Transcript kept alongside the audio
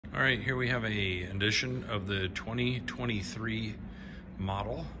All right, here we have a edition of the 2023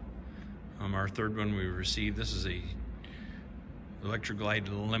 model. Our third one we received. This is a Electroglide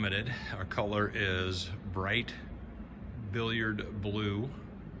Limited. Our color is bright billiard blue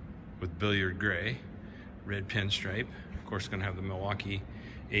with billiard gray, red pinstripe. Of course, it's going to have the Milwaukee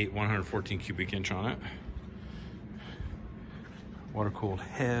 8 114 cubic inch on it. Water-cooled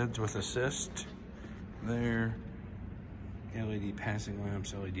heads with assist there. LED passing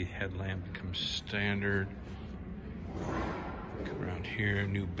lamps, LED headlamp becomes standard. Come around here,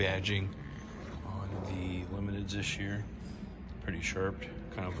 new badging on the Limiteds this year. Pretty sharp,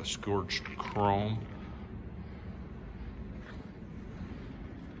 kind of a scorched chrome.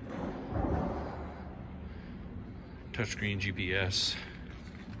 Touchscreen GPS.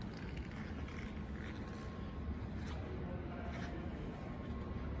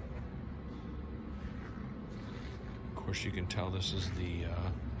 Of course, you can tell this is the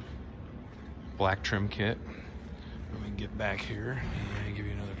black trim kit. Let me get back here and give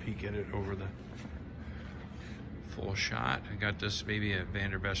you another peek at it over the full shot. I got this baby at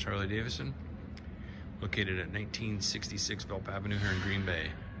Vandervest Harley-Davidson, located at 1966 Belp Avenue here in Green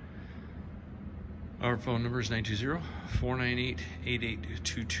Bay. Our phone number is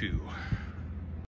 920-498-8822.